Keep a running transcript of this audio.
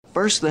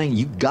First thing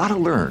you gotta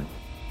learn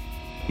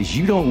is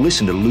you don't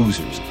listen to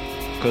losers,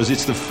 because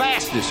it's the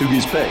fastest who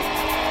gets paid.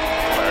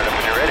 Fire it up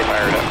when you're ready.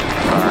 Fire it up.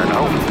 Fire it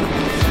home.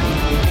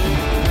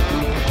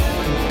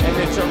 And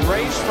it's a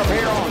race from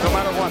here on, no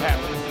matter what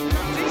happens.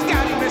 He's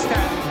got him this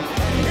time.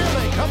 Here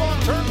they come on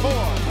turn 4.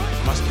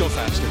 Must go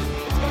faster.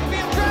 It's going to be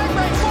a drag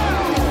race.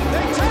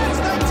 They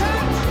touch.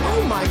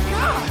 Oh, my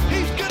God.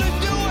 He's going to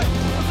do it.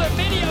 It was a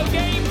video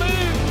game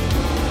move.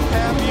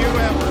 Have you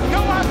ever?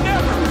 No, I've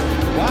never.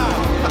 Wow.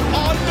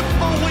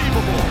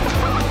 Unbelievable.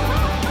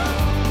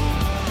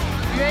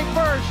 You ain't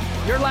first,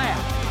 you're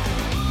last.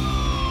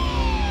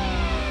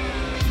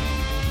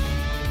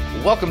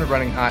 Welcome to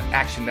Running Hot,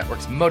 Action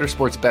Network's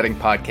motorsports betting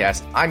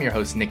podcast. I'm your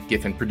host, Nick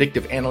Giffen,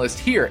 predictive analyst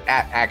here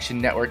at Action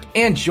Network.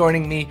 And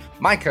joining me,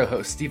 my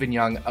co-host, Stephen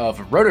Young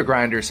of Roto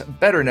Grinders,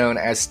 better known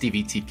as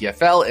Stevie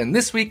TPFL. And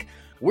this week,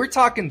 we're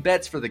talking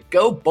bets for the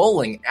Go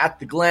Bowling at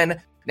the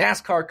Glen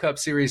NASCAR Cup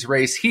Series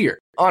race here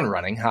on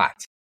Running Hot.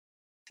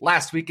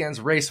 Last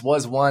weekend's race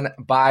was won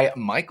by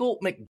Michael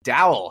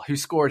McDowell, who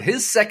scored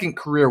his second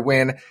career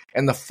win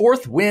and the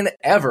fourth win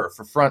ever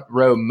for Front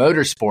Row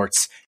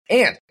Motorsports,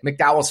 and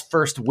McDowell's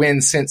first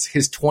win since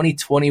his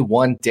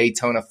 2021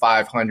 Daytona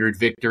 500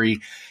 victory.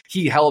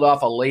 He held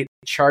off a late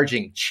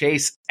charging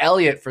Chase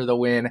Elliott for the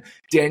win.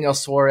 Daniel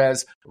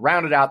Suarez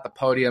rounded out the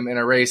podium in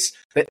a race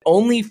that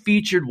only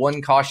featured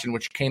one caution,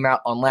 which came out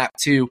on lap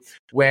 2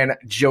 when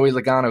Joey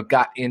Logano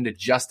got into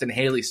Justin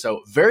Haley.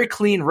 So very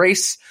clean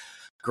race.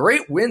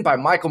 Great win by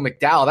Michael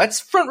McDowell. That's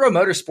Front Row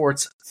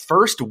Motorsports'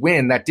 first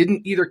win that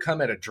didn't either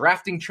come at a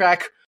drafting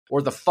track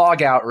or the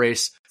fog out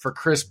race for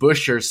Chris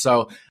Buescher.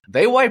 So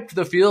they wiped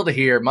the field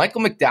here.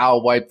 Michael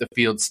McDowell wiped the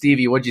field.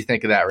 Stevie, what'd you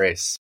think of that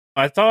race?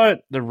 I thought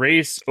the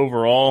race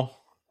overall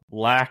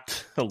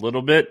lacked a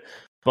little bit,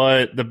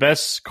 but the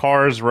best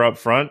cars were up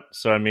front.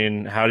 So, I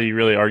mean, how do you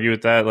really argue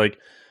with that? Like,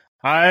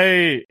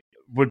 I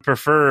would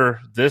prefer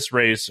this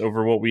race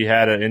over what we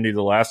had at Indy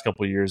the last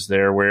couple of years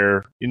there,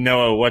 where you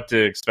know what to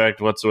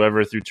expect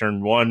whatsoever through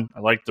turn 1. I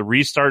liked the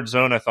restart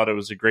zone. I thought it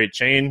was a great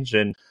change.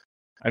 And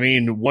I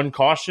mean, one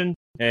caution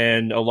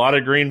and a lot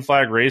of green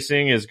flag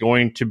racing is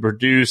going to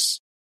produce,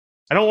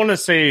 I don't want to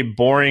say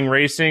boring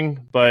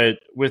racing, but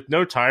with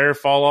no tire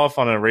fall off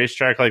on a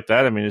racetrack like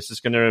that, I mean, it's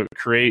just going to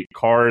create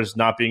cars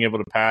not being able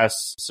to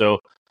pass. So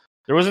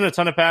there wasn't a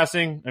ton of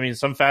passing. I mean,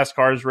 some fast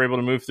cars were able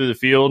to move through the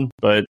field,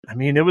 but I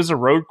mean, it was a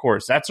road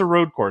course. That's a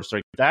road course.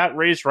 Like that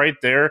race right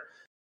there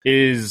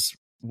is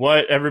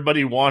what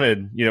everybody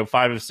wanted,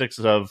 5 or 6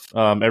 of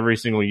every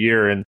single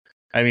year. And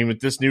I mean,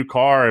 with this new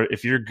car,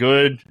 if you're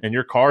good and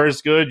your car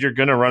is good, you're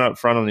going to run up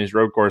front on these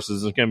road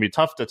courses. It's going to be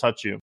tough to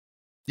touch you.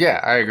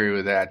 Yeah, I agree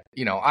with that.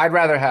 I'd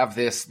rather have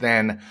this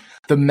than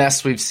the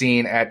mess we've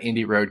seen at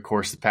Indy Road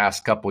Course the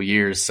past couple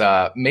years.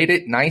 Made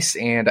it nice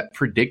and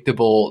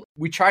predictable.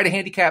 We try to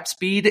handicap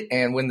speed,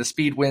 and when the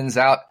speed wins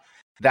out,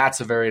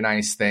 that's a very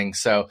nice thing.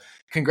 So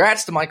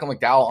congrats to Michael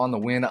McDowell on the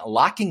win,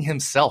 locking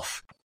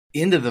himself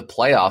into the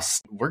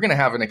playoffs. We're going to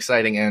have an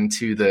exciting end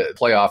to the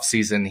playoff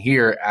season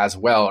here as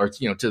well, or,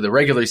 to the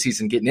regular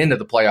season getting into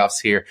the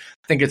playoffs here.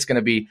 I think it's going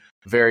to be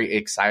very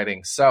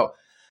exciting. So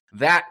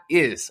that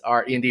is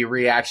our Indy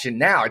reaction.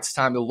 Now it's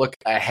time to look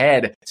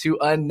ahead to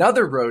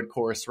another road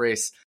course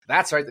race.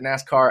 That's right, the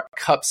NASCAR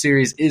Cup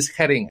Series is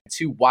heading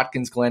to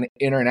Watkins Glen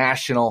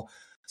International.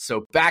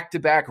 So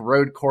back-to-back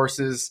road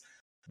courses.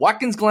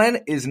 Watkins Glen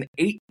is an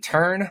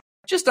 8-turn,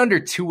 just under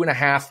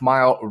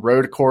 2.5-mile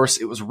road course.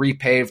 It was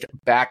repaved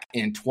back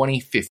in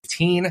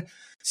 2015.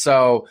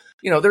 So,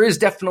 there is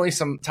definitely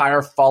some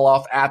tire fall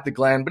off at the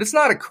Glen, but it's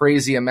not a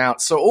crazy amount.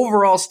 So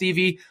overall,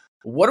 Stevie,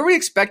 what are we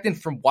expecting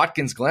from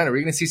Watkins Glen? Are we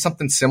going to see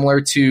something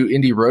similar to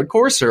Indy Road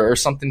Course or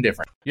something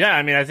different? Yeah,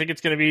 I mean, I think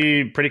it's going to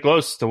be pretty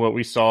close to what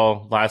we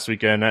saw last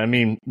weekend. I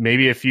mean,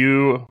 maybe a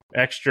few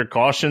extra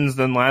cautions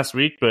than last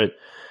week, but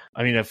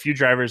I mean, a few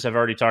drivers have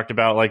already talked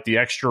about like the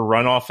extra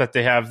runoff that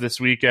they have this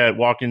week at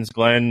Watkins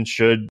Glen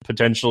should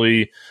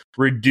potentially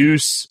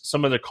reduce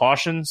some of the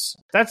cautions.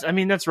 That's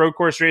road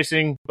course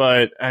racing,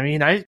 but I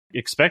mean, I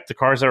expect the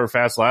cars that were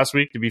fast last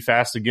week to be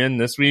fast again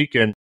this week.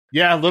 And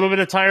yeah, a little bit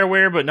of tire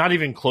wear, but not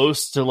even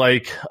close to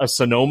like a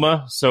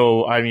Sonoma.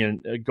 So, I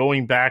mean,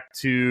 going back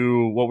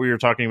to what we were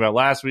talking about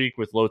last week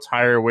with low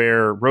tire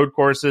wear road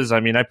courses, I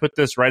mean, I put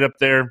this right up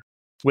there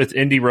with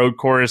Indy Road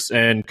Course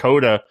and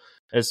COTA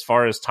as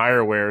far as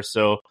tire wear.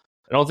 So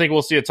I don't think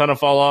we'll see a ton of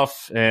fall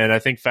off. And I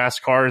think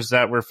fast cars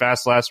that were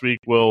fast last week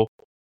will,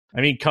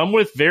 come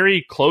with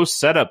very close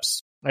setups.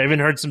 I even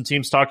heard some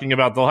teams talking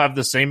about they'll have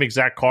the same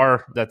exact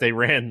car that they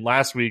ran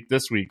last week,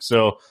 this week.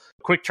 So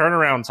quick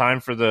turnaround time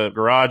for the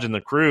garage and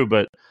the crew,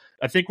 but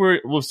I think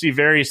we'll see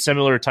very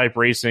similar type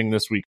racing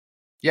this week.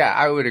 Yeah,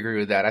 I would agree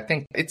with that. I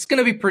think it's going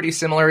to be pretty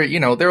similar.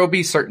 There will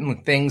be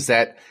certain things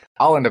that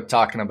I'll end up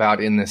talking about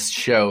in this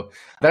show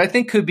that I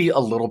think could be a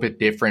little bit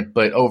different,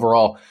 but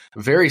overall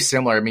very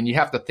similar. I mean, you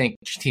have to think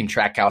Team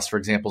Trackhouse, for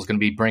example, is going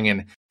to be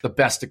bringing the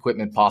best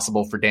equipment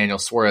possible for Daniel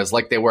Suarez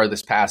like they were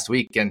this past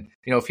week. And,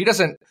 if he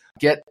doesn't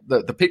get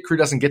the pit crew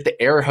doesn't get the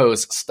air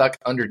hose stuck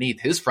underneath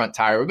his front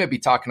tire, we may be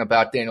talking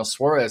about Daniel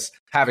Suarez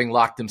having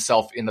locked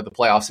himself into the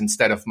playoffs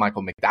instead of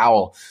Michael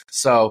McDowell.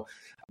 So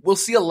we'll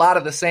see a lot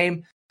of the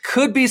same.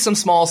 Could be some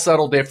small,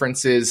 subtle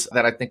differences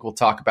that I think we'll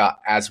talk about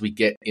as we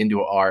get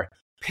into our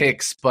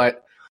picks.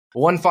 But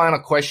one final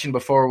question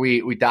before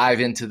we dive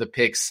into the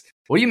picks.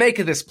 What do you make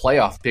of this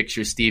playoff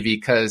picture, Stevie?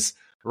 Because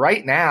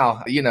right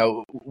now,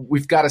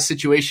 we've got a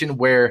situation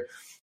where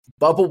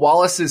Bubba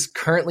Wallace is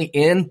currently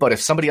in, but if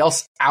somebody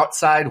else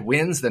outside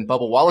wins, then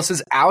Bubba Wallace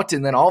is out.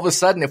 And then all of a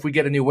sudden, if we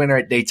get a new winner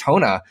at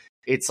Daytona,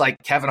 it's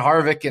like Kevin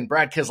Harvick and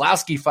Brad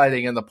Keselowski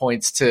fighting in the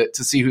points to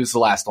see who's the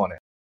last one in.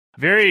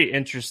 Very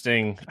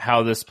interesting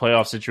how this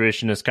playoff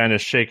situation is kind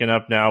of shaken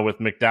up now with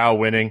McDowell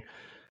winning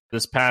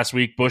this past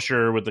week.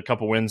 Buescher with a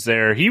couple wins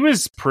there. He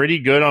was pretty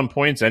good on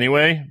points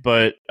anyway,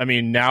 but I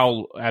mean,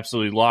 now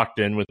absolutely locked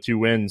in with 2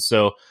 wins.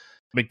 So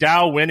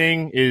McDowell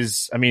winning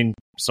is,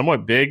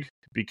 somewhat big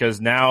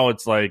because now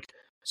it's like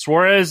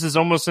Suarez is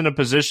almost in a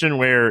position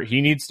where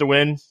he needs to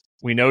win.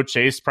 We know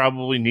Chase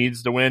probably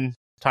needs to win.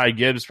 Ty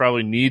Gibbs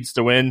probably needs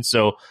to win.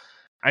 So,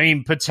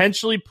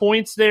 potentially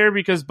points there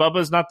because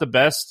Bubba's not the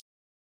best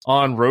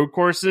on road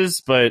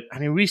courses, but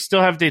we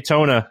still have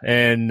Daytona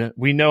and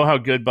we know how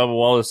good Bubba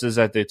Wallace is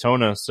at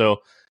Daytona. So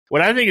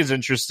what I think is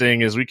interesting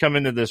is we come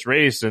into this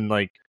race and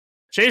like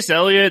Chase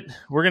Elliott,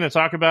 we're going to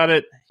talk about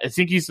it. I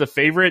think he's the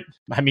favorite.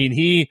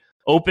 He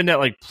opened at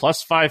like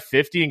plus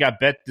 550 and got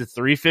bet to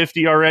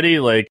 350 already.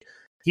 Like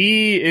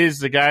he is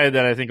the guy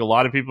that I think a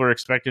lot of people are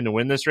expecting to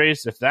win this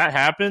race. If that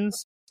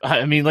happens,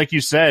 like you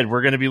said,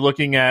 we're going to be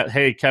looking at,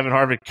 hey, Kevin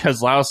Harvick,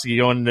 Keselowski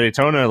going into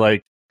Daytona.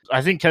 Like,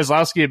 I think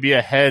Keselowski would be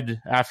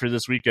ahead after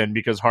this weekend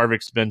because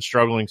Harvick's been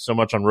struggling so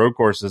much on road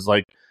courses.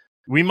 Like,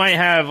 we might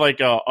have like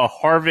a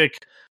Harvick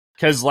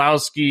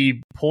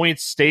Keselowski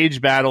points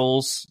stage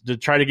battles to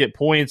try to get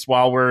points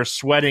while we're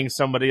sweating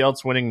somebody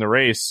else winning the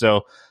race.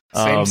 So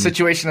same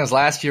situation as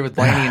last year with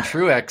Blaney and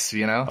Truex,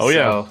 Oh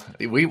yeah.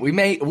 So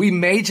we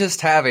may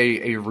just have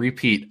a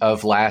repeat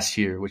of last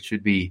year, which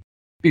would be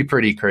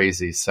pretty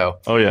crazy. So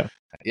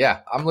yeah,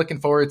 I'm looking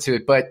forward to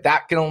it. But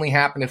that can only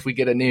happen if we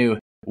get a new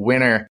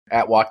winner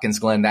at Watkins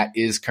Glen that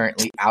is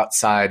currently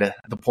outside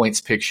the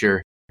points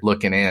picture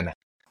looking in.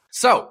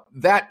 So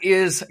that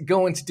is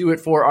going to do it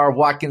for our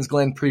Watkins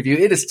Glen preview.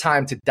 It is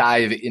time to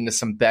dive into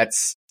some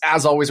bets.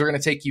 As always, we're going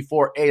to take you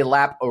for a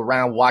lap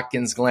around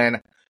Watkins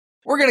Glen.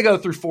 We're going to go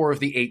through 4 of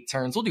the 8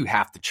 turns. We'll do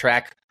half the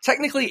track.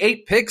 Technically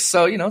 8 picks,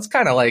 so, it's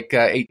kind of like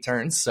 8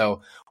 turns.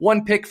 So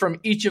 1 pick from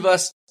each of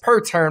us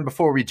per turn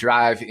before we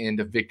drive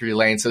into victory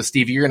lane. So,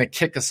 Steve, you're going to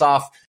kick us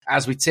off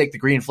as we take the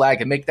green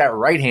flag and make that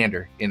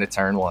right-hander into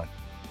turn 1.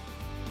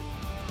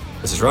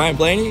 This is Ryan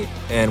Blaney,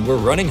 and we're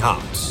running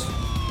hops.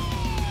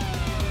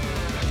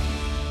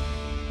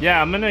 Yeah,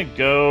 I'm going to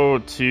go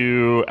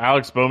to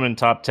Alex Bowman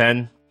top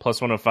 10 plus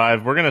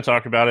 105. We're going to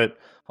talk about it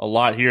a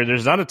lot here.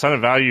 There's not a ton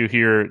of value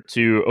here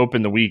to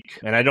open the week,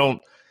 and I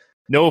don't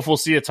know if we'll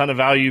see a ton of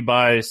value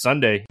by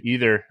Sunday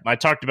either. I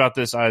talked about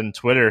this on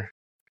Twitter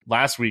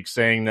last week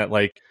saying that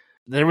like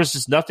there was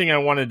just nothing I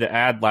wanted to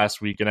add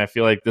last week, and I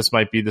feel like this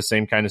might be the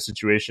same kind of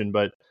situation.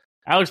 But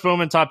Alex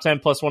Bowman top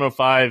 10 plus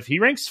 105. He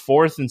ranks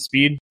 4th in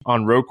speed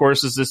on road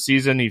courses this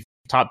season. He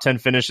top 10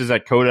 finishes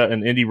at COTA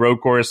and Indy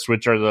Road Course,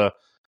 which are the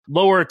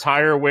lower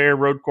tire wear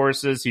road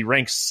courses. He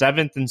ranks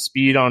 7th in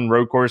speed on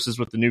road courses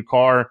with the new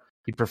car.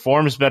 He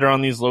performs better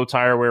on these low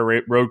tire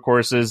wear road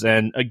courses.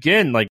 And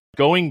again, like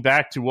going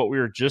back to what we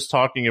were just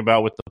talking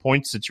about with the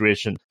point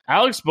situation,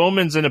 Alex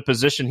Bowman's in a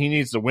position he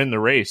needs to win the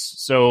race.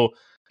 So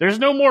there's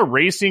no more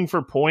racing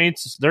for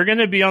points. They're going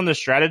to be on the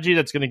strategy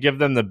that's going to give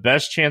them the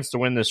best chance to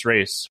win this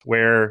race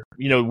where,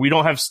 we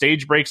don't have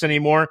stage breaks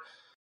anymore.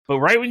 But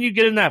right when you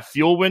get in that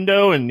fuel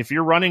window and if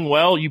you're running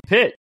well, you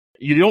pit.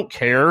 You don't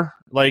care.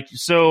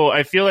 So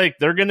I feel like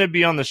they're going to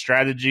be on the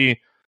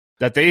strategy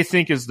that they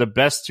think is the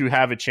best to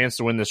have a chance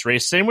to win this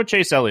race. Same with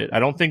Chase Elliott. I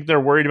don't think they're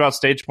worried about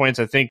stage points.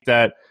 I think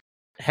that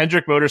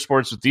Hendrick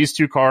Motorsports with these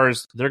 2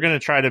 cars, they're going to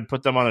try to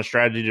put them on a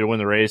strategy to win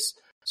the race.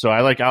 So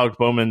I like Alex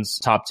Bowman's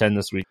top 10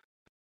 this week.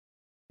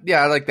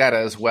 Yeah, I like that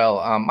as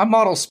well. My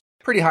model's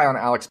pretty high on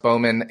Alex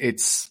Bowman.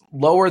 It's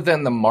lower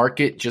than the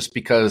market just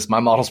because my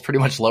model's pretty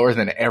much lower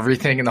than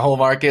everything in the whole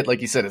market. Like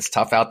you said, it's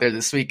tough out there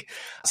this week.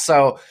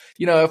 So,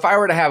 if I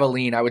were to have a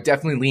lean, I would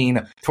definitely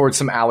lean towards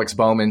some Alex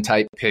Bowman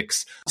type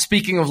picks.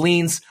 Speaking of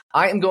leans,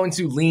 I am going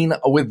to lean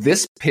with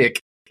this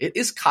pick. It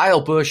is Kyle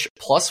Busch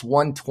plus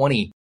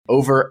 120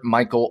 over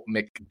Michael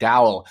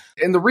McDowell.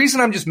 And the reason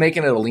I'm just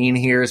making it a lean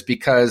here is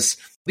because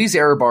these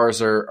error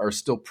bars are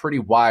still pretty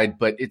wide,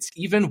 but it's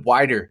even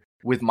wider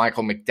with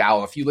Michael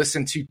McDowell. If you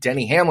listen to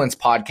Denny Hamlin's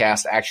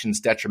podcast, Actions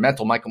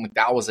Detrimental, Michael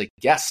McDowell was a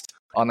guest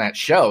on that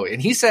show.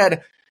 And he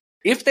said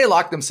if they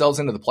locked themselves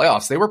into the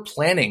playoffs, they were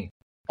planning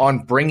on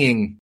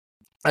bringing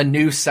a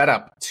new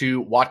setup to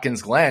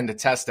Watkins Glen to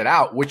test it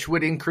out, which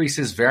would increase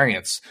his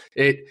variance.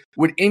 It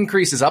would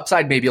increase his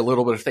upside maybe a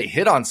little bit if they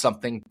hit on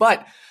something,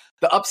 but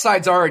the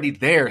upside's already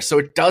there, so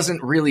it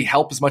doesn't really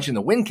help as much in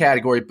the win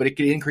category, but it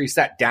could increase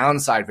that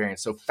downside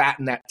variance, so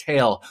fatten that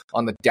tail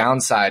on the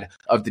downside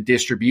of the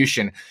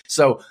distribution.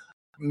 So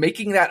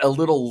making that a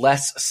little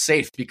less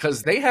safe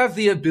because they have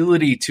the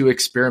ability to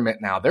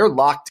experiment now. They're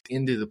locked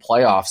into the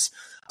playoffs.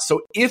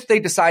 So if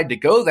they decide to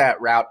go that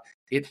route,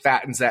 it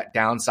fattens that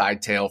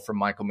downside tail from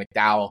Michael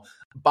McDowell.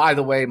 By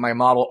the way, my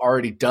model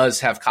already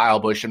does have Kyle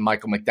Busch and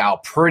Michael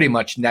McDowell pretty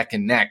much neck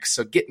and neck.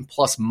 So getting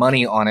plus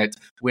money on it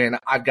when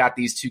I've got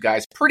these two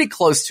guys pretty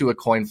close to a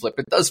coin flip,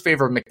 it does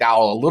favor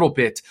McDowell a little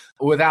bit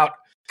without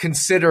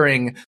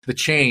considering the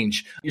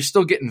change. You're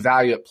still getting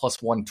value at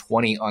plus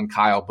 120 on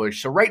Kyle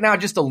Busch. So right now,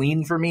 just a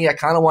lean for me. I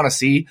kind of want to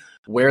see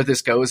where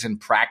this goes in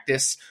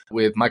practice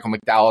with Michael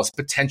McDowell's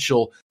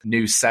potential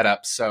new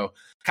setup. So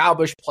Kyle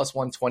Busch plus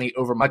 120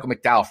 over Michael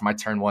McDowell for my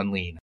turn one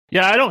lean.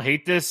 Yeah, I don't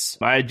hate this.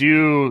 I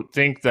do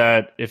think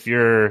that if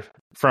you're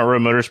Front Row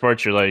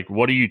Motorsports, you're like,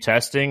 what are you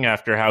testing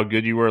after how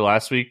good you were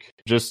last week?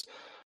 Just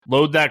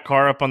load that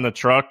car up on the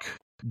truck,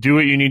 do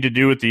what you need to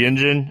do with the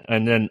engine,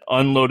 and then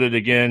unload it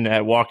again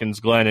at Watkins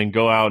Glen and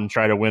go out and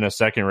try to win a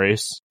second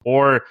race.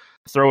 Or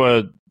throw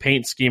a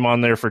paint scheme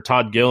on there for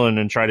Todd Gillen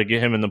and try to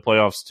get him in the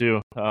playoffs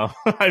too.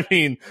 I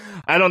mean,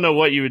 I don't know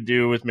what you would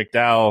do with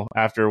McDowell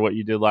after what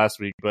you did last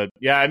week. But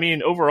yeah, I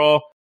mean,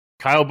 overall,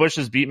 Kyle Busch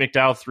has beat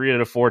McDowell 3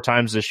 out of 4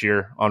 times this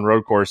year on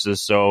road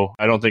courses. So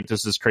I don't think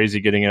this is crazy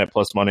getting it at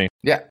plus money.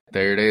 Yeah,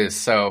 there it is.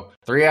 So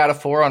 3 out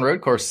of 4 on road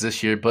courses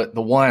this year. But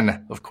the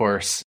one, of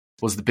course,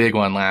 was the big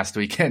one last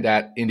weekend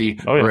at Indy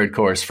Road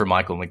Course for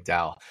Michael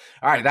McDowell.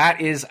 All right, that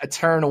is a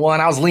turn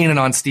one. I was leaning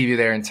on Stevie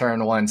there in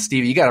turn one.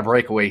 Stevie, you got a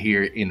breakaway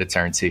here into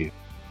turn 2.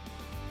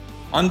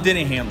 I'm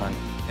Denny Hamlin,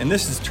 and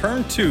this is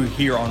turn 2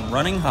 here on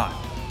Running Hot.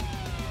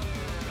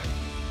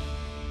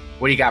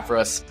 What do you got for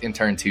us in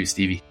turn 2,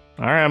 Stevie?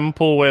 All right, I'm going to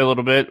pull away a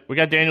little bit. We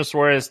got Daniel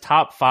Suarez,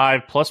 top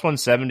 5, plus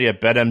 170 at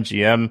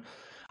BetMGM.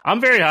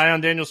 I'm very high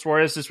on Daniel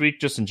Suarez this week,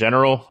 just in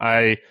general.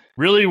 I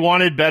really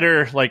wanted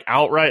better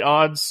outright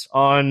odds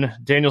on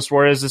Daniel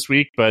Suarez this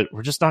week, but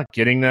we're just not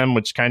getting them,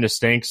 which kind of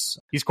stinks.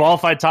 He's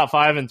qualified top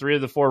 5 in 3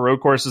 of the 4 road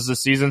courses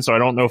this season, so I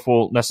don't know if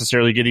we'll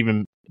necessarily get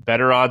even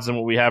better odds than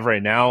what we have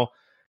right now.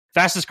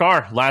 Fastest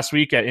car last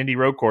week at Indy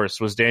Road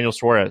Course was Daniel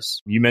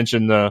Suarez. You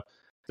mentioned the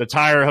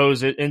tire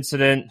hose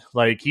incident.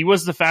 He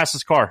was the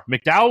fastest car.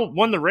 McDowell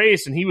won the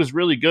race, and he was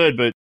really good,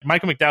 but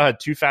Michael McDowell had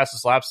 2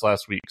 fastest laps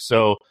last week,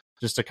 so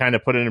just to kind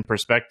of put it in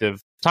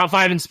perspective. Top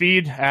 5 in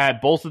speed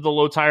at both of the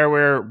low tire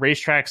wear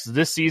racetracks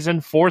this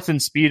season. 4th in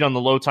speed on the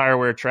low tire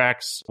wear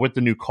tracks with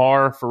the new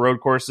car for road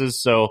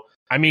courses. So,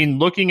 I mean,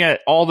 looking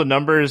at all the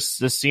numbers,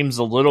 this seems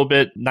a little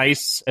bit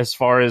nice as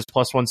far as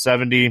plus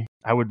 170.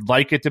 I would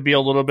like it to be a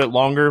little bit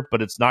longer,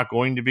 but it's not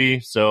going to be.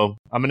 So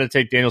I'm going to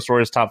take Daniel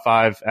Suarez top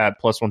 5 at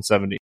plus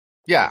 170.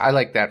 Yeah, I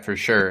like that for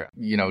sure.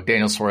 You know,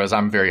 Daniel Suarez,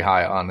 I'm very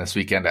high on this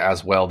weekend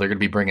as well. They're going to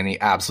be bringing the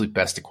absolute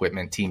best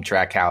equipment, Team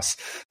Trackhouse,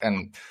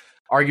 and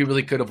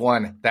arguably could have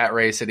won that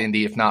race at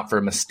Indy if not for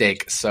a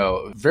mistake.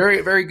 So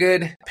very, very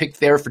good pick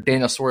there for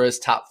Daniel Suarez,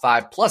 top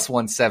 5, plus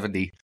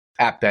 170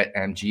 at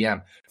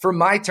BetMGM. For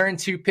my turn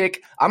 2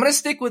 pick, I'm going to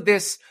stick with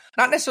this,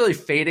 not necessarily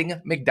fading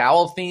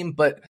McDowell theme,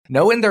 but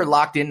knowing they're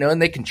locked in, knowing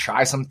they can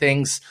try some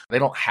things. They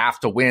don't have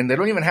to win. They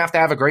don't even have to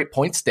have a great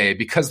points day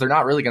because they're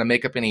not really going to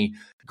make up any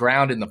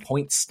ground in the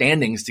point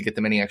standings to get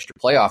them any extra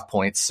playoff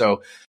points.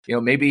 So, you know,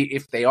 maybe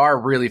if they are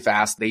really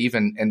fast, they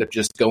even end up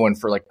just going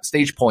for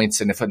stage points.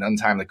 And if an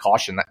untimely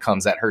caution that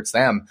comes, that hurts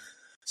them.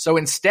 So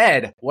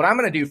instead, what I'm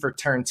going to do for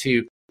turn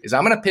 2 is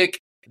I'm going to pick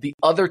the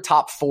other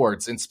top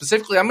Fords. And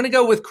specifically, I'm going to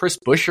go with Chris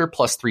Buescher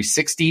plus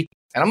 360.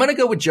 And I'm going to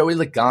go with Joey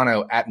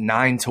Logano at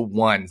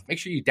 9-1. Make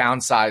sure you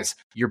downsize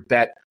your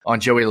bet on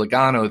Joey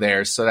Logano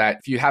there so that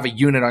if you have a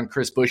unit on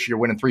Chris Buescher, you're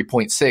winning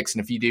 3.6.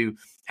 And if you do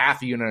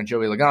half a unit on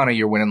Joey Logano,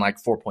 you're winning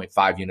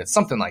 4.5 units,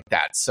 something like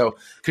that. So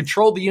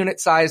control the unit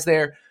size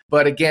there.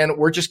 But again,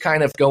 we're just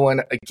kind of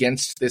going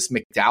against this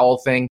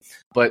McDowell thing.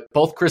 But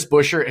both Chris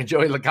Buescher and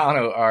Joey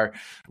Logano are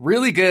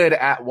really good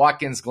at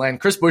Watkins Glen.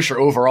 Chris Buescher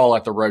overall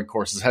at the road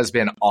courses has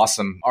been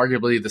awesome.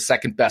 Arguably the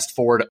second best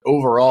Ford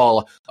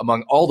overall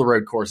among all the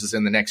road courses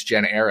in the next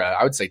gen era.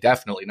 I would say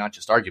definitely, not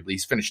just arguably.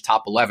 He's finished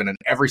top 11 in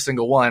every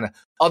single one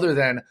other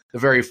than the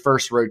very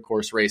first road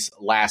course race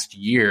last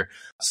year.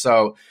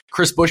 So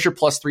Chris Buescher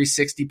plus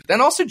 360, but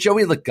then also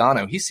Joey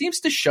Logano. He seems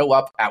to show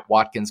up at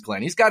Watkins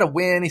Glen. He's got a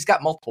win. He's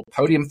got multiple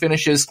podium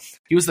finishes.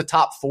 He was the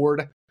top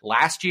Ford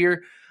last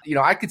year. You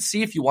know, I could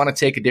see if you want to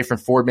take a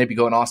different Ford, maybe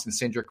go an Austin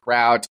Cindric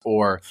route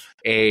or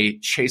a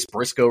Chase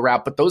Briscoe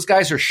route, but those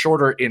guys are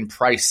shorter in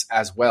price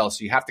as well.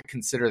 So you have to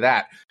consider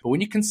that. But when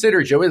you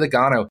consider Joey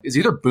Logano is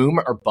either boom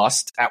or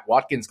bust at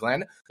Watkins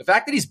Glen, the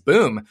fact that he's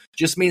boom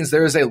just means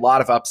there is a lot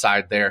of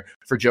upside there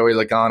for Joey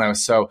Logano.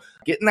 So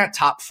getting that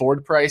top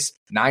Ford price,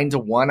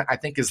 9-1, I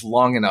think is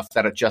long enough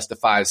that it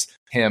justifies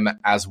him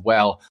as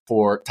well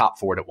for top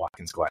Ford at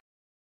Watkins Glen.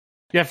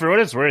 Yeah, for what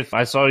it's worth,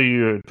 I saw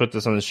you put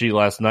this on the sheet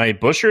last night.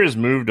 Buescher has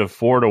moved to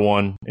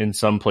 4-1 in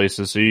some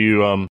places. So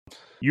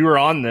you were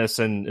on this,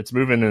 and it's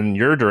moving in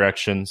your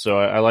direction. So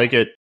I like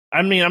it.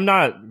 I mean, I'm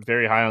not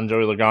very high on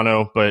Joey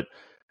Logano, but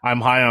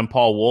I'm high on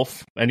Paul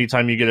Wolfe.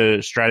 Anytime you get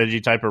a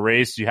strategy type of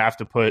race, you have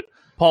to put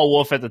Paul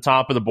Wolfe at the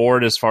top of the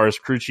board as far as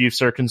crew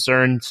chiefs are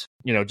concerned.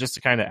 Just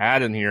to kind of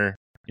add in here,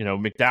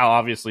 McDowell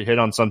obviously hit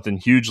on something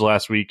huge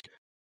last week.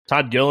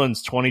 Todd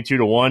Gillen's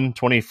 22-1,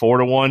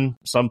 24-1,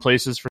 some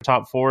places for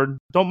top Ford.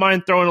 Don't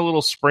mind throwing a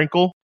little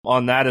sprinkle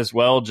on that as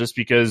well, just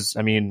because,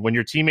 I mean, when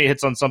your teammate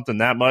hits on something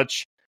that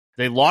much,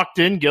 they locked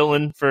in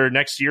Gillen for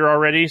next year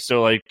already.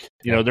 So,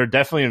 they're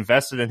definitely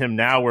invested in him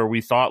now, where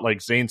we thought,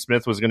 Zane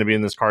Smith was going to be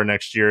in this car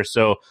next year.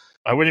 So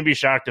I wouldn't be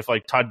shocked if,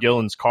 Todd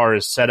Gillen's car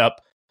is set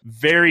up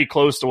very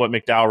close to what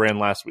McDowell ran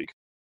last week.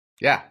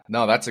 Yeah,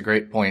 no, that's a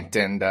great point.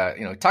 And,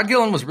 Todd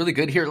Gillen was really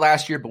good here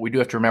last year, but we do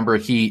have to remember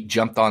he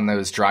jumped on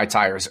those dry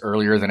tires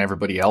earlier than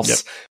everybody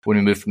else when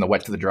we moved from the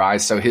wet to the dry.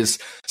 So his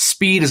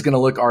speed is going to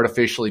look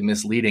artificially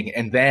misleading.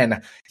 And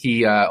then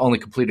he only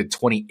completed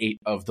 28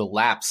 of the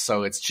laps.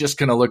 So it's just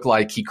going to look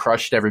like he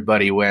crushed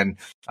everybody when,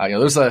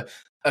 there's a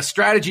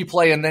strategy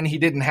play, and then he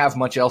didn't have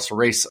much else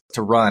race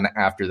to run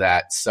after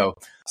that. So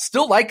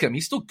still like him.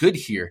 He's still good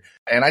here.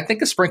 And I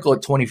think a sprinkle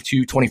at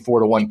 22,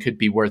 24-1 could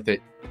be worth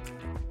it.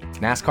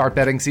 NASCAR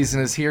betting season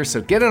is here,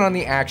 so get in on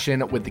the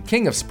action with the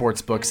king of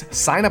sportsbooks.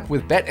 Sign up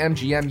with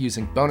BetMGM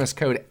using bonus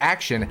code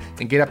ACTION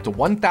and get up to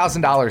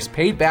 $1,000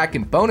 paid back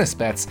in bonus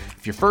bets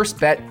if your first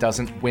bet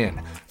doesn't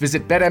win.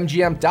 Visit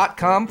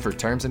BetMGM.com for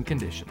terms and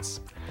conditions.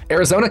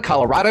 Arizona,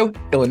 Colorado,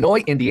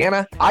 Illinois,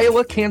 Indiana,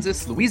 Iowa,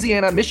 Kansas,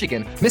 Louisiana,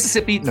 Michigan,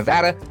 Mississippi,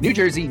 Nevada, New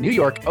Jersey, New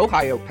York,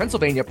 Ohio,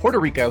 Pennsylvania, Puerto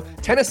Rico,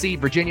 Tennessee,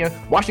 Virginia,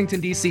 Washington,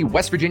 D.C.,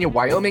 West Virginia,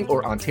 Wyoming,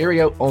 or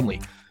Ontario only.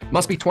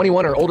 Must be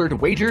 21 or older to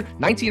wager,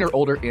 19 or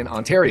older in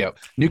Ontario.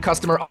 New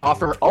customer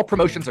offer. All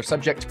promotions are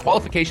subject to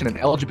qualification and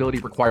eligibility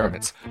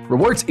requirements.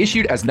 Rewards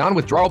issued as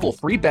non-withdrawable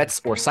free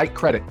bets or site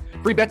credit.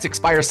 Free bets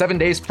expire 7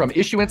 days from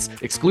issuance.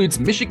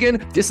 Excludes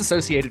Michigan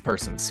disassociated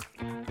persons.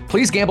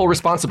 Please gamble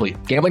responsibly.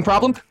 Gambling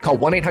problem? Call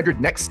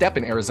 1-800-NEXT-STEP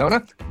in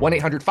Arizona,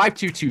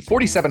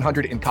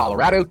 1-800-522-4700 in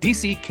Colorado,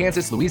 D.C.,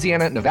 Kansas,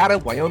 Louisiana, Nevada,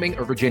 Wyoming,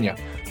 or Virginia.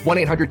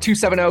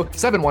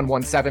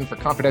 1-800-270-7117 for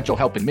confidential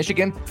help in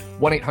Michigan.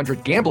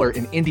 1-800-GAMBLER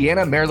in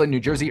Indiana, Maryland,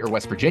 New Jersey, or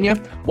West Virginia.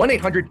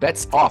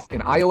 1-800-BETS-OFF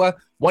in Iowa.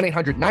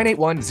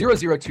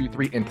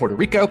 1-800-981-0023 in Puerto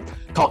Rico.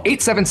 Call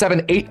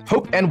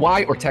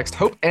 877-8-HOPE-NY or text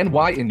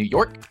HOPE-NY in New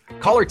York.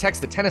 Call or text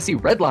the Tennessee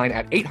Red Line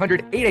at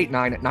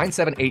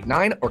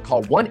 800-889-9789 or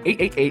call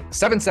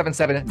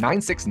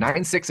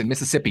 1-888-777-9696 in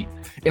Mississippi.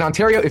 In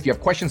Ontario, if you have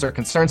questions or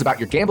concerns about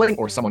your gambling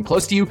or someone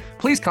close to you,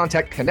 please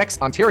contact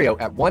Connects Ontario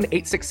at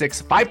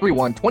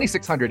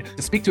 1-866-531-2600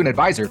 to speak to an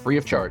advisor free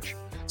of charge.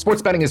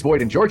 Sports betting is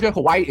void in Georgia,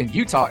 Hawaii, and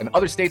Utah and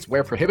other states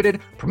where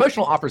prohibited.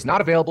 Promotional offers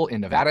not available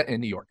in Nevada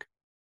and New York.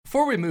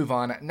 Before we move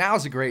on,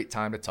 now's a great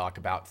time to talk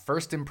about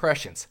first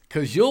impressions,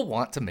 because you'll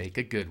want to make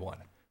a good one.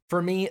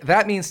 For me,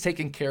 that means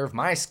taking care of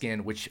my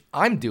skin, which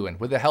I'm doing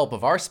with the help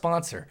of our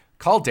sponsor,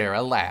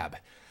 Caldera Lab.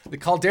 The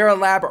Caldera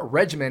Lab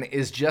regimen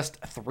is just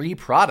 3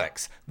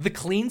 products: the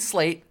clean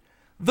slate,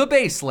 the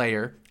base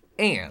layer,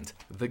 and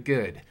the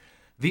good.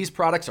 These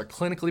products are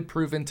clinically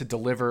proven to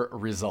deliver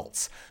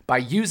results. By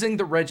using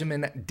the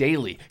regimen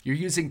daily, you're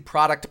using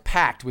product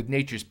packed with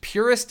nature's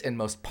purest and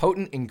most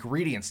potent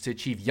ingredients to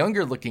achieve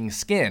younger looking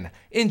skin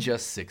in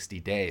just 60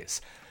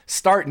 days.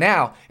 Start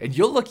now, and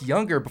you'll look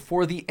younger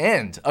before the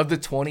end of the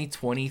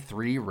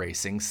 2023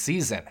 racing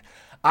season.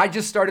 I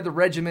just started the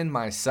regimen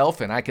myself,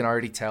 and I can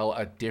already tell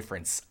a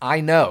difference.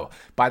 I know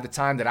by the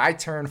time that I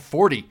turn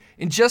 40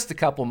 in just a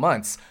couple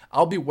months,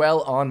 I'll be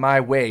well on my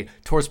way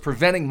towards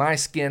preventing my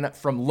skin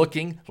from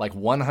looking like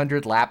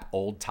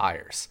 100-lap-old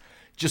tires.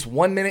 Just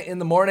 1 minute in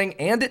the morning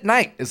and at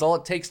night is all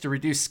it takes to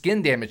reduce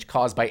skin damage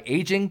caused by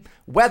aging,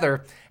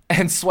 weather,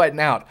 and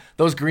sweating out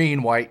those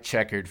green, white,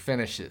 checkered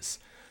finishes.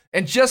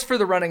 And just for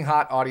the Running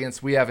Hot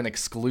audience, we have an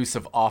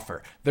exclusive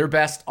offer, their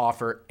best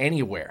offer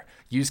anywhere.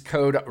 Use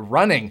code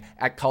RUNNING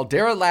at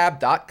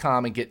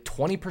calderalab.com and get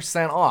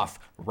 20% off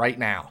right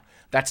now.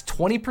 That's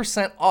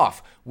 20%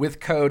 off with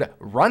code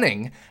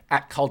RUNNING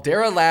at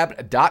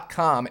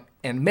calderalab.com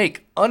and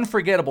make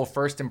unforgettable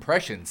first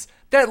impressions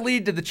that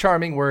lead to the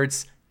charming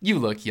words, "You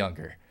look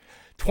younger."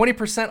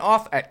 20%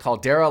 off at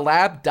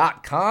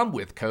calderalab.com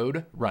with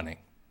code RUNNING.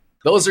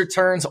 Those are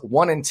turns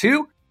 1 and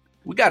 2.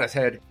 We got to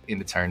head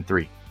into turn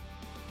 3.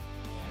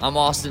 I'm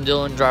Austin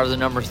Dillon, driver of the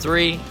number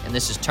 3, and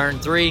this is turn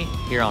 3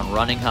 here on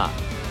Running Hot.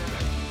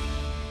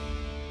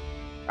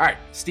 All right,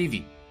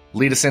 Stevie,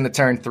 lead us into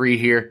turn 3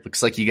 here.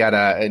 Looks like you got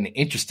an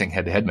interesting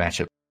head-to-head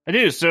matchup. I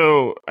do.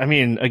 So, I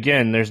mean,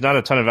 again, there's not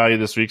a ton of value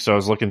this week, so I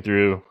was looking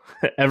through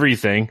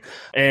everything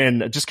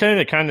and just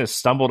kind of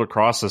stumbled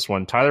across this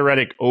one. Tyler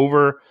Reddick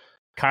over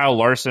Kyle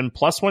Larson,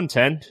 plus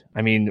 110.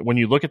 I mean, when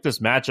you look at this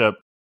matchup,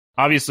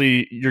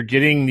 obviously you're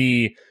getting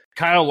the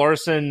Kyle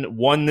Larson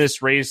won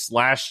this race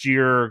last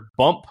year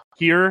bump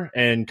here,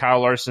 and Kyle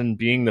Larson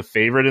being the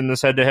favorite in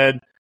this head-to-head.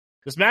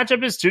 This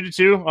matchup is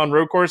 2-2 on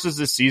road courses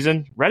this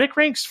season. Reddick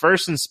ranks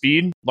first in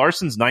speed.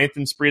 Larson's ninth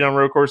in speed on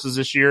road courses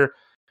this year.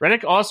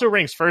 Reddick also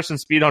ranks first in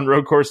speed on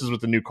road courses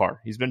with the new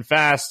car. He's been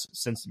fast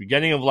since the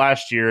beginning of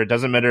last year. It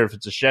doesn't matter if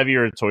it's a Chevy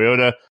or a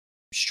Toyota.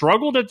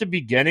 Struggled at the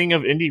beginning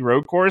of Indy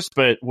road course,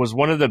 but was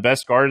one of the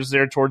best guards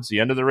there towards the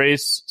end of the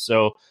race.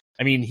 So,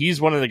 I mean, he's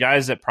one of the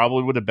guys that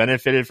probably would have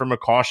benefited from a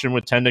caution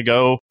with 10 to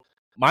go.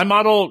 My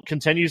model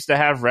continues to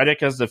have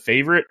Reddick as the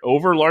favorite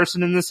over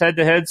Larson in this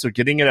head-to-head, so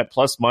getting it at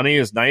plus money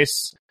is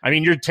nice. I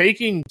mean, you're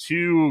taking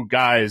two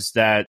guys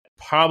that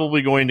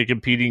probably going to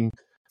competing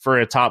for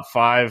a top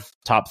 5,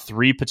 top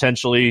 3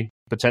 potentially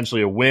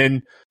a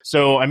win.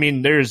 So, I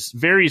mean, there's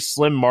very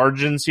slim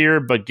margins here,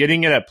 but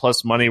getting it at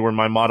plus money where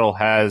my model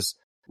has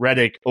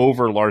Reddick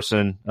over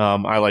Larson,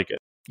 I like it.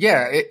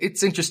 Yeah,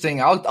 it's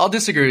interesting. I'll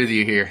disagree with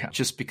you here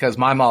just because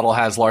my model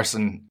has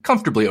Larson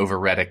comfortably over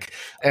Reddick.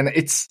 And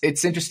it's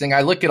interesting.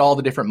 I look at all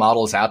the different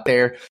models out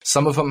there.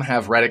 Some of them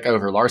have Reddick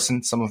over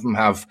Larson. Some of them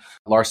have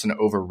Larson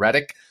over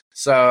Reddick.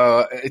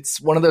 So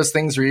it's one of those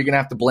things where you're going to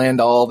have to blend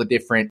all the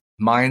different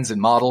minds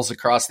and models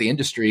across the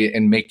industry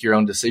and make your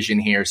own decision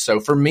here.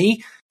 So for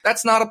me,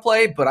 that's not a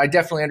play, but I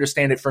definitely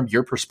understand it from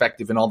your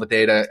perspective and all the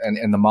data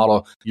and the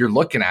model you're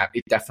looking at.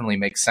 It definitely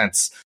makes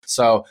sense.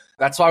 So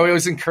that's why we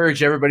always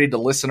encourage everybody to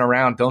listen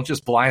around. Don't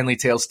just blindly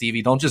tail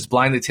Stevie. Don't just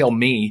blindly tail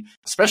me.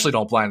 Especially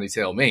don't blindly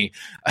tail me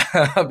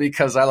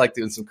because I like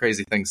doing some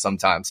crazy things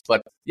sometimes.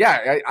 But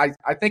yeah,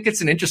 I think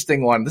it's an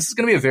interesting one. This is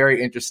going to be a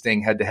very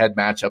interesting head-to-head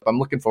matchup. I'm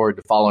looking forward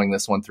to following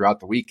this one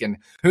throughout the week. And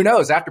who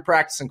knows, after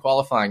practice and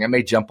qualifying, I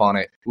may jump on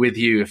it with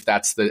you if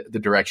that's the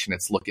direction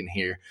it's looking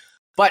here.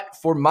 But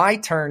for my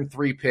turn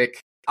 3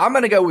 pick, I'm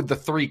going to go with the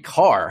 3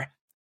 car,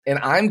 and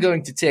I'm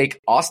going to take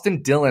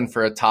Austin Dillon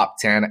for a top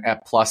 10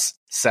 at plus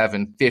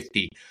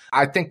 750.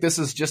 I think this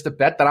is just a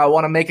bet that I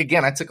want to make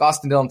again. I took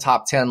Austin Dillon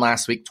top 10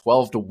 last week,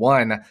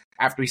 12-1,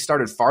 after he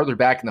started farther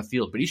back in the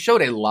field, but he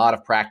showed a lot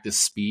of practice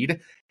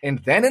speed. And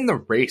then in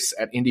the race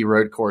at Indy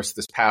Road Course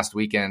this past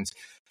weekend,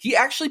 he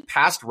actually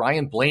passed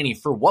Ryan Blaney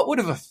for what would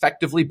have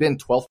effectively been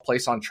 12th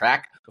place on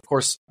track. Of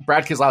course,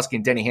 Brad Keselowski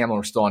and Denny Hamlin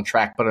were still on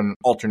track, but an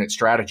alternate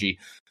strategy.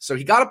 So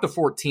he got up to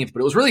 14th, but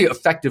it was really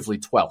effectively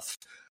 12th.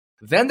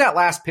 Then that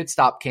last pit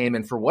stop came,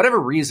 and for whatever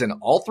reason,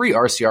 all 3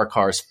 RCR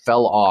cars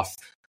fell off.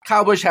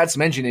 Kyle Busch had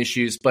some engine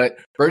issues, but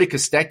Bertie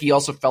Kostecki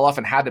also fell off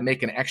and had to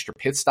make an extra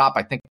pit stop.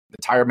 I think the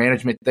tire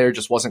management there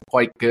just wasn't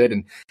quite good,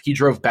 and he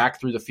drove back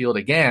through the field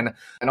again.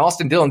 And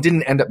Austin Dillon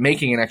didn't end up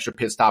making an extra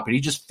pit stop, but he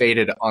just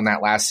faded on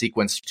that last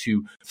sequence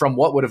from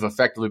what would have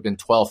effectively been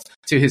 12th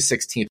to his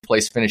 16th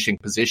place finishing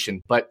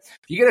position. But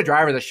if you get a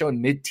driver that's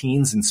showing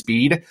mid-teens in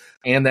speed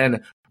and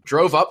then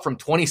drove up from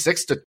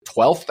 26th to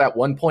 12th at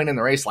one point in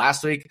the race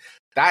last week,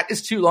 that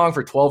is too long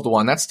for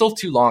 12-1. That's still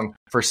too long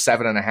for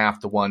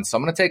 7.5-1. So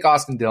I'm going to take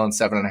Austin Dillon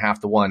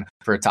 7.5-1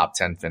 for a top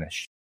 10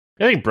 finish.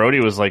 I think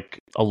Brody was like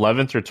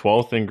 11th or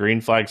 12th in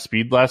green flag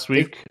speed last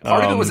week.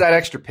 Part of it was that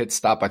extra pit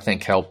stop, I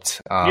think,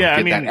 helped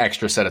get that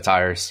extra set of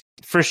tires.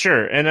 For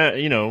sure. And,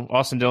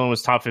 Austin Dillon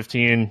was top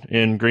 15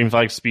 in green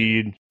flag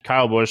speed.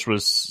 Kyle Busch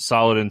was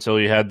solid until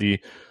he had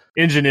the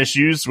engine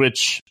issues,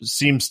 which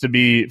seems to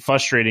be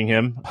frustrating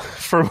him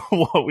for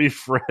what we've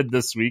read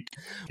this week.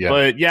 Yeah.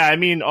 But yeah, I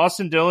mean,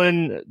 Austin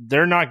Dillon,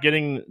 they're not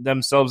getting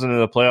themselves into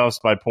the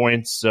playoffs by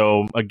points.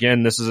 So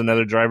again, this is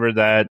another driver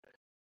that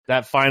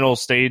final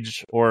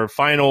stage or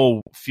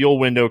final fuel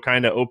window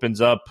kind of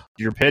opens up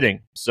your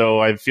pitting. So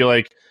I feel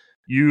like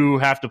you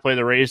have to play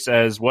the race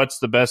as what's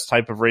the best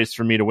type of race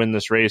for me to win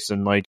this race.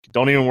 And like,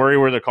 don't even worry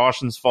where the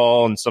cautions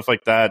fall and stuff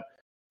like that.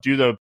 Do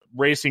the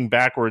racing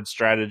backwards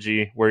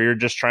strategy where you're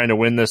just trying to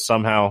win this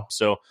somehow.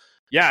 So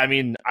yeah, I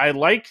mean, I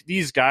like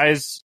these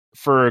guys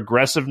for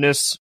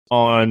aggressiveness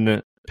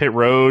on pit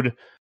road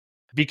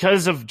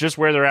because of just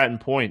where they're at in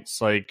points.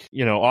 Like,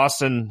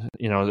 Austin,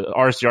 the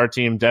RCR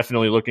team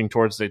definitely looking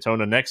towards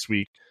Daytona next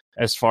week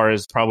as far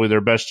as probably their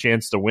best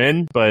chance to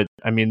win. But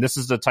I mean, this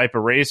is the type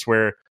of race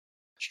where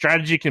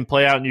strategy can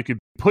play out and you could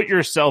put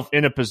yourself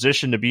in a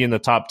position to be in the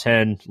top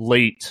 10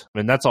 late.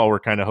 And that's all we're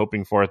kind of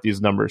hoping for at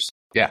these numbers.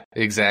 Yeah,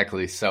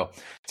 exactly. So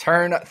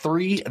turn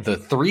 3, the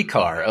 3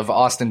 car of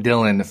Austin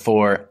Dillon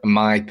for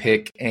my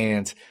pick.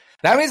 And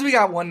that means we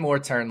got one more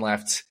turn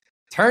left.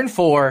 Turn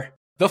 4,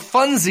 the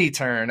funsy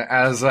turn,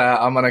 as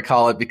I'm going to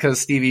call it, because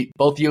Stevie,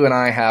 both you and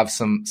I have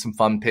some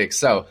fun picks.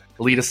 So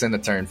lead us into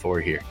turn 4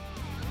 here.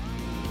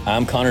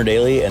 I'm Connor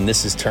Daly, and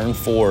this is turn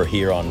 4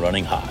 here on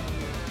Running Hot.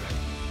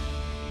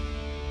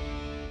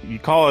 You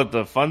call it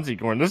the funsy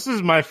corn. This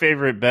is my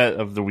favorite bet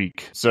of the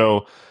week.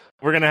 So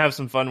we're going to have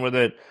some fun with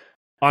it.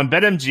 On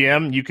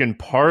BetMGM, you can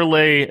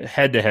parlay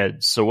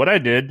head-to-heads. So what I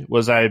did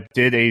was I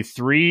did a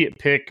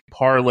 3-pick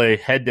parlay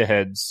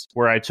head-to-heads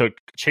where I took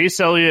Chase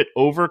Elliott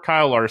over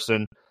Kyle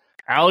Larson,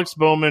 Alex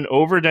Bowman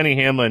over Denny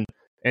Hamlin,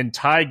 and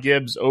Ty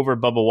Gibbs over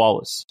Bubba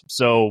Wallace.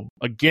 So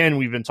again,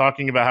 we've been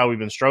talking about how we've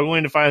been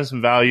struggling to find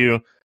some value.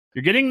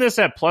 You're getting this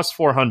at plus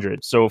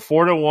 400. So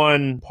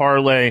 4-1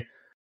 parlay.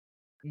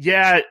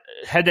 Yeah,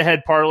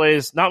 head-to-head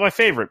parlays, not my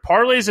favorite.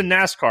 Parlays in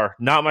NASCAR,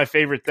 not my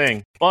favorite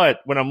thing. But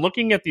when I'm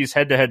looking at these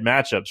head-to-head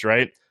matchups,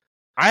 right,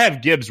 I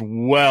have Gibbs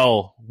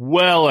well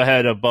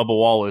ahead of Bubba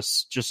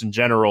Wallace just in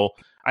general.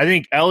 I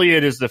think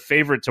Elliott is the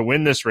favorite to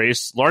win this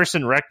race.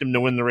 Larson wrecked him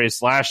to win the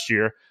race last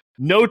year.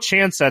 No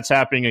chance that's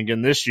happening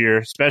again this year,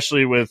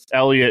 especially with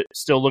Elliott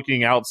still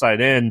looking outside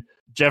in.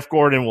 Jeff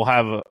Gordon will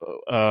have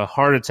a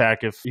heart attack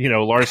if,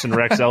 Larson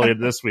wrecks Elliott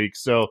this week.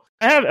 So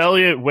I have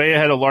Elliott way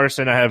ahead of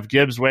Larson. I have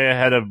Gibbs way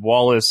ahead of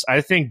Wallace.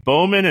 I think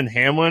Bowman and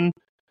Hamlin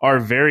are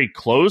very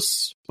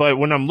close. But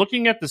when I'm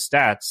looking at the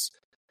stats,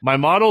 my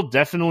model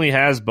definitely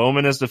has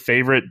Bowman as the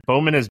favorite.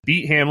 Bowman has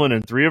beat Hamlin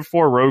in 3 of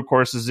 4 road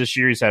courses this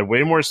year. He's had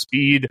way more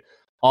speed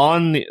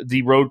on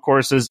the road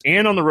courses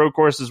and on the road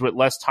courses with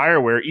less tire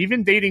wear,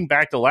 even dating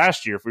back to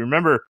last year. If we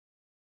remember,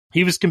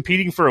 he was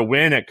competing for a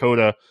win at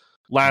COTA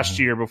last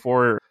year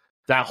before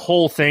that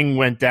whole thing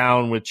went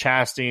down with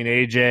Chastain,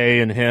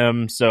 AJ, and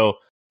him. So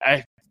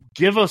I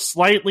give a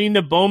slight lean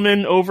to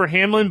Bowman over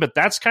Hamlin, but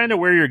that's kind of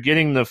where you're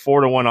getting the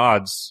 4-1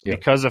 odds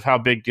because of how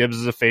big Gibbs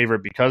is a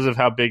favorite, because of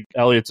how big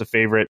Elliott's a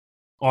favorite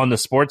on the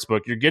sports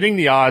book. You're getting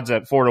the odds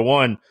at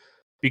 4-1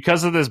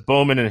 because of this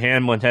Bowman and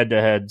Hamlin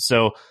head-to-head.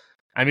 So,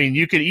 I mean,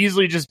 you could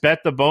easily just bet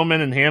the Bowman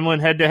and Hamlin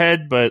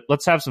head-to-head, but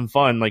let's have some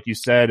fun, like you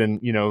said,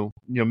 and,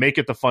 make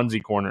it the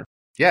funsy corner.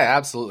 Yeah,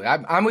 absolutely.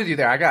 I'm with you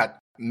there. I got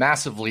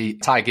massively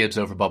Ty Gibbs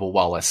over Bubba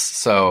Wallace,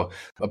 so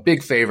a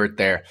big favorite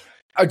there.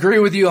 Agree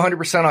with you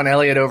 100% on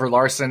Elliott over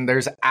Larson.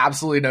 There's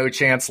absolutely no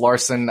chance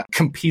Larson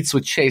competes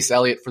with Chase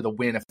Elliott for the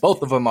win. If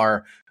both of them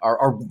are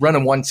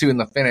running 1-2 in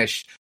the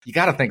finish, you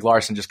got to think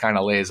Larson just kind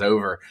of lays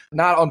over.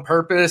 Not on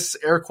purpose,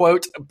 air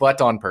quote,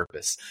 but on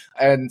purpose.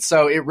 And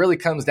so it really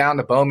comes down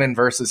to Bowman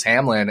versus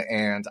Hamlin,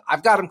 and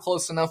I've got him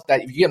close enough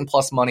that if you're getting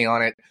plus money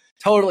on it,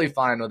 totally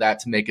fine with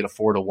that to make it a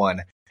 4-1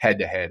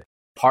 head-to-head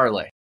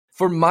parlay.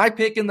 For my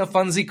pick in the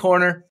funsy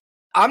corner,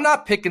 I'm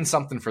not picking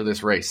something for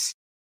this race.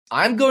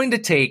 I'm going to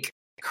take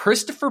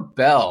Christopher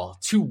Bell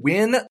to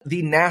win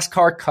the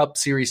NASCAR Cup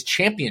Series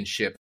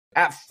championship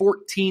at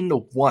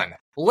 14-1.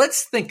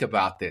 Let's think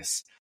about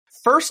this.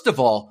 First of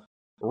all,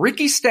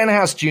 Ricky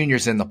Stenhouse Jr.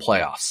 is in the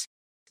playoffs.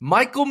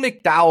 Michael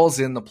McDowell's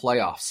in the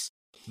playoffs.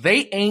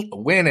 They ain't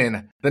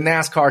winning the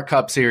NASCAR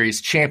Cup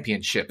Series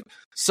championship.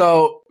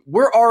 So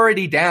we're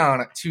already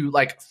down to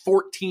like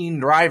 14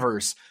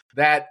 drivers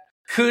that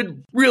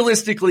could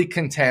realistically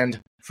contend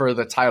for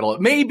the title.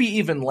 Maybe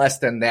even less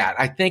than that.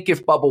 I think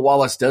if Bubba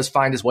Wallace does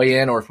find his way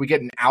in, or if we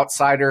get an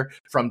outsider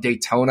from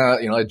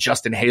Daytona,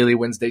 Justin Haley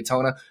wins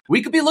Daytona,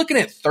 we could be looking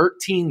at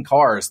 13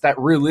 cars that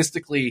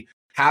realistically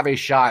have a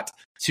shot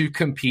to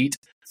compete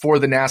for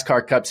the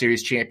NASCAR Cup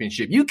Series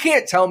championship. You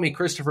can't tell me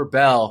Christopher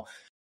Bell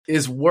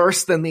is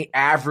worse than the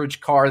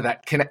average car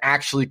that can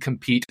actually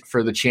compete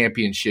for the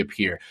championship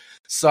here.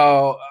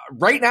 So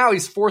right now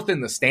he's 4th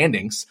in the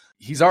standings.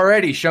 He's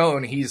already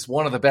shown he's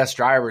one of the best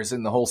drivers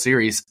in the whole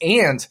series,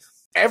 and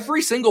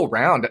every single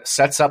round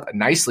sets up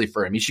nicely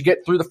for him. He should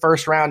get through the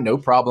first round, no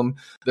problem.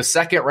 The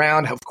second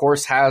round, of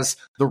course, has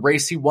the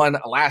race he won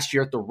last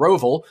year at the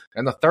Roval,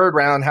 and the third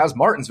round has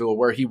Martinsville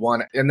where he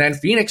won. And then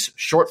Phoenix,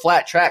 short,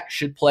 flat track,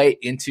 should play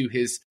into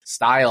his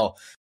style.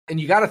 And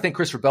you got to think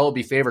Christopher Bell would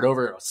be favored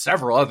over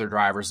several other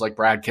drivers like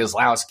Brad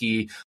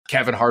Keselowski,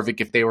 Kevin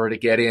Harvick if they were to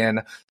get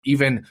in,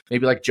 even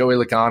maybe like Joey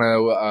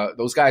Logano,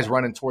 those guys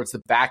running towards the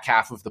back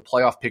half of the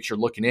playoff picture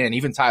looking in,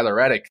 even Tyler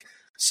Reddick.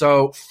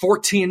 So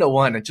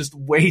 14-1, and just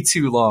way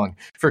too long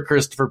for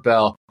Christopher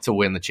Bell to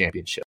win the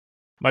championship.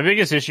 My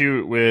biggest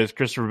issue with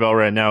Christopher Bell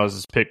right now is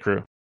his pit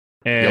crew,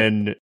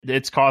 and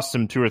it's cost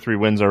him 2 or 3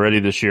 wins already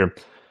this year.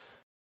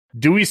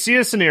 Do we see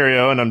a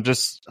scenario, and I'm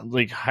just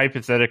like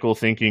hypothetical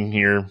thinking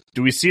here,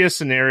 do we see a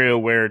scenario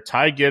where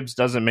Ty Gibbs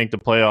doesn't make the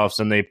playoffs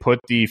and they put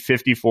the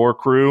 54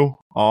 crew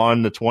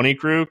on the 20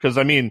 crew? Because,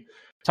 I mean,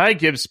 Ty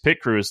Gibbs' pit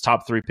crew is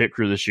top 3 pit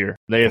crew this year.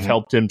 They have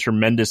helped him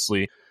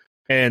tremendously,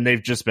 and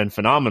they've just been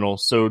phenomenal.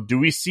 So do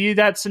we see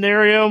that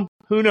scenario?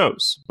 Who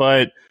knows?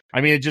 But,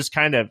 I mean, it just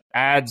kind of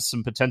adds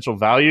some potential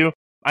value.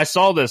 I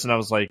saw this, and I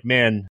was like,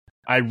 man,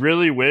 I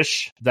really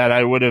wish that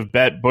I would have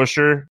bet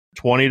Buescher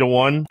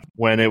 20-1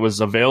 when it was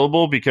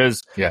available,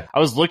 because I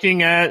was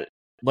looking at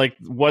like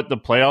what the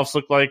playoffs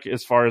look like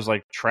as far as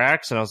like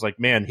tracks, and I was like,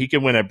 man, he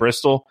could win at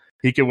Bristol,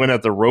 he could win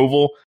at the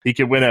Roval, he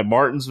could win at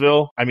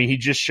Martinsville. I mean, he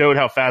just showed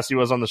how fast he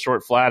was on the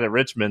short flat at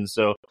Richmond.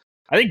 So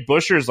I think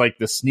Buescher is like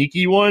the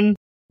sneaky one.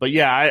 But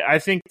yeah, I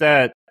think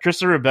that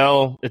Christopher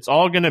Bell, it's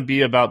all going to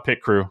be about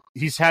pit crew.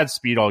 He's had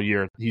speed all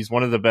year. He's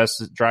one of the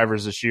best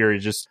drivers this year.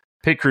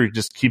 Pit crew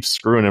just keeps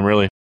screwing him,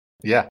 really.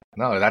 Yeah,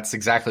 no, that's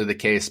exactly the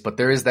case. But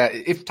there is that.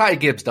 If Ty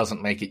Gibbs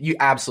doesn't make it, you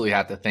absolutely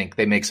have to think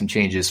they make some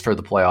changes for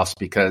the playoffs,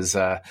 because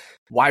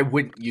why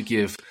wouldn't you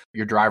give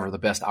your driver the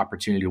best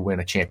opportunity to win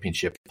a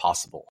championship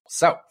possible?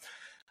 So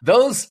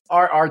those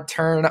are our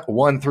turn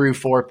 1 through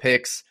 4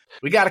 picks.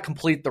 We got to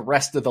complete the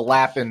rest of the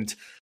lap, and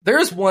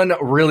there's one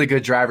really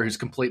good driver who's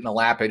completing the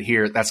lap at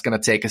here that's going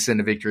to take us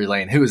into victory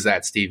lane. Who is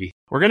that, Stevie?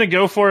 We're going to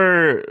go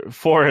for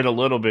it a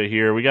little bit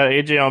here. We got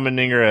AJ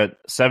Allmendinger at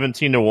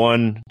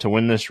 17-1 to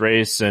win this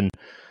race. And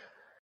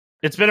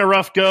It's been a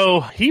rough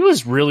go. He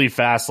was really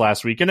fast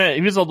last week, and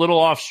he was a little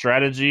off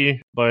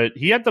strategy, but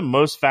he had the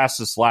most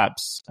fastest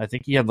laps. I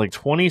think he had like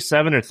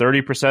 27 or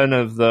 30%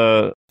 of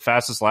the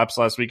fastest laps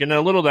last week, and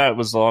a little of that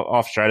was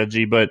off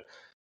strategy, but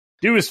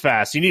dude was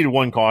fast. He needed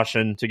one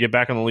caution to get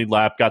back on the lead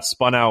lap, got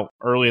spun out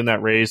early in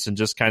that race, and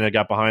just kind of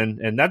got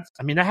behind. And that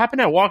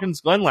happened at Watkins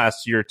Glen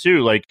last year too.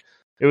 Like,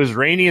 it was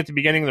rainy at the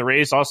beginning of the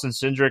race. Austin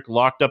Cindric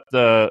locked up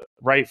the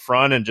right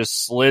front and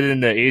just slid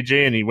into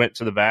AJ, and he went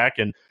to the back.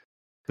 And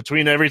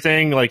between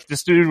everything, like,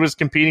 this dude was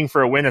competing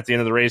for a win at the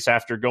end of the race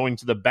after going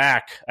to the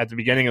back at the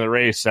beginning of the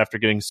race after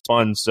getting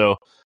spun. So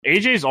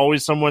AJ is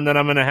always someone that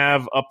I'm going to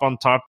have up on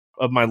top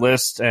of my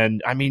list.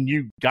 And I mean,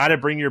 you got to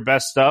bring your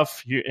best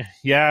stuff. You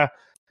have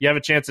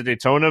a chance at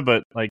Daytona,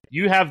 but like,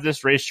 you have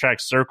this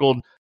racetrack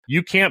circled.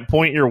 You can't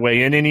point your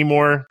way in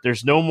anymore.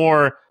 There's no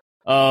more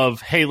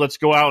of, hey, let's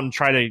go out and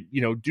try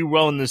to, do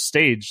well in this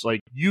stage.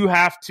 Like, you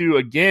have to,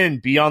 again,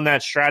 be on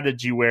that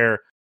strategy where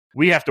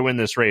we have to win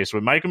this race.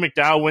 With Michael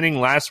McDowell winning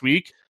last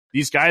week,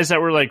 these guys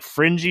that were like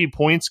fringy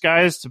points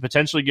guys to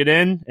potentially get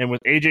in, and with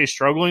AJ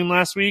struggling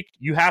last week,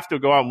 you have to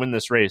go out and win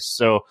this race.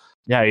 So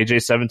yeah, AJ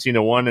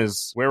 17-1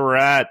 is where we're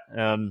at.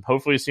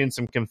 Hopefully seeing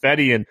some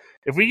confetti. And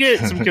if we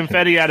get some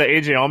confetti out of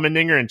AJ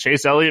Allmendinger and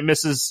Chase Elliott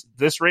misses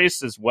this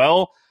race as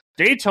well,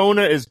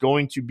 Daytona is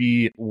going to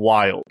be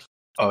wild.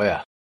 Oh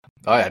yeah.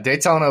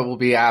 Daytona will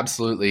be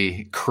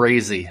absolutely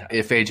crazy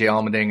if AJ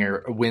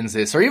Allmendinger wins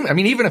this, or even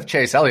if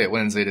Chase Elliott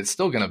wins it, it's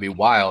still going to be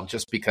wild,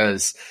 just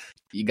because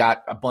you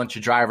got a bunch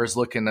of drivers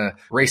looking to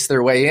race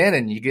their way in,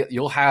 and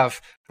you'll have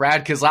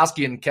Brad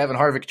Keselowski and Kevin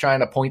Harvick trying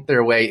to point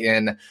their way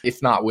in,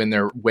 if not win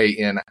their way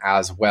in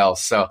as well.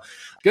 So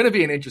going to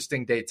be an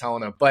interesting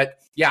Daytona. But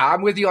yeah,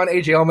 I'm with you on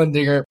AJ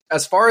Allmendinger.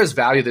 As far as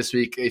value this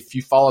week, if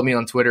you follow me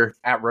on Twitter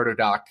at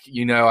Rotodoc,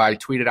 I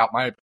tweeted out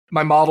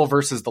my model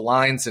versus the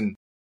lines, and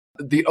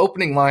the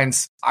opening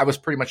lines, I was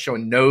pretty much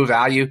showing no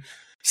value.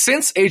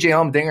 Since AJ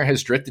Allmendinger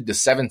has drifted to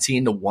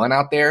 17-1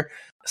 out there,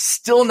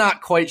 still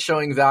not quite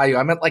showing value.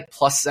 I'm at like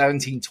plus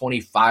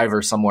 1725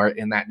 or somewhere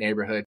in that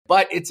neighborhood,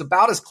 but it's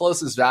about as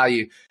close as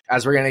value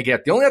as we're going to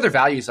get. The only other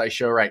values I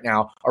show right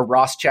now are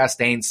Ross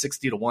Chastain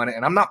 60-1,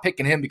 and I'm not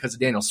picking him because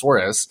of Daniel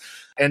Suarez.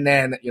 And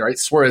then,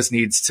 Suarez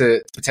needs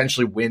to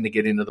potentially win to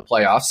get into the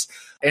playoffs.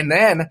 And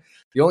then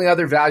the only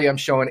other value I'm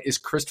showing is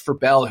Christopher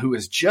Bell, who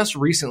has just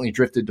recently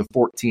drifted to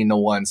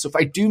 14-1. So if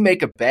I do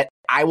make a bet,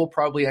 I will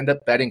probably end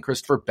up betting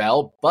Christopher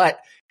Bell, but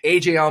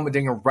AJ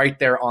Allmendinger right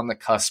there on the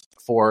cusp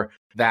for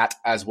that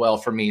as well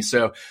for me.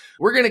 So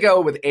we're going to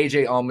go with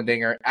AJ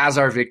Allmendinger as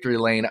our victory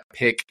lane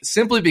pick,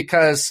 simply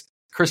because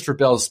Christopher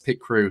Bell's pit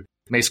crew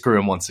may screw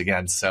him once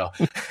again. So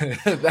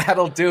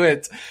that'll do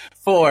it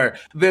for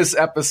this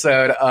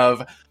episode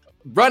of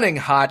Running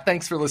Hot.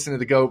 Thanks for listening to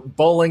the Go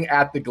Bowling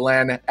at the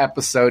Glen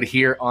episode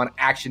here on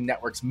Action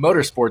Network's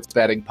Motorsports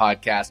Betting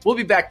Podcast. We'll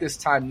be back this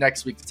time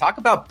next week to talk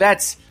about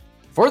bets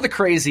for the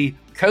crazy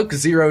Coke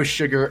Zero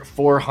Sugar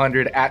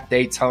 400 at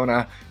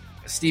Daytona.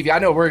 Stevie, I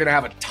know we're going to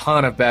have a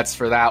ton of bets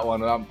for that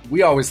one.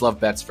 We always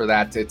love bets for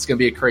that. It's going to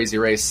be a crazy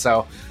race.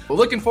 So we're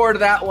looking forward to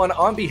that one.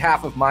 On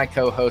behalf of my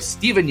co-host,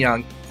 Stephen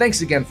Young,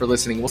 thanks again for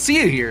listening. We'll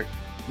see you here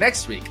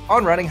next week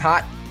on Running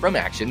Hot from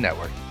Action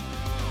Network.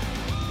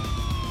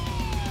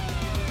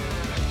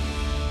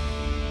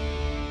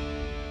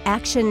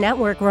 Action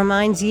Network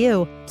reminds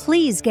you,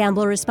 please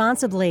gamble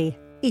responsibly.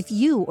 If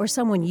you or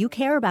someone you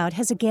care about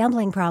has a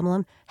gambling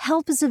problem,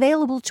 help is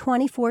available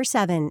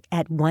 24/7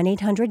 at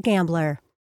 1-800-GAMBLER.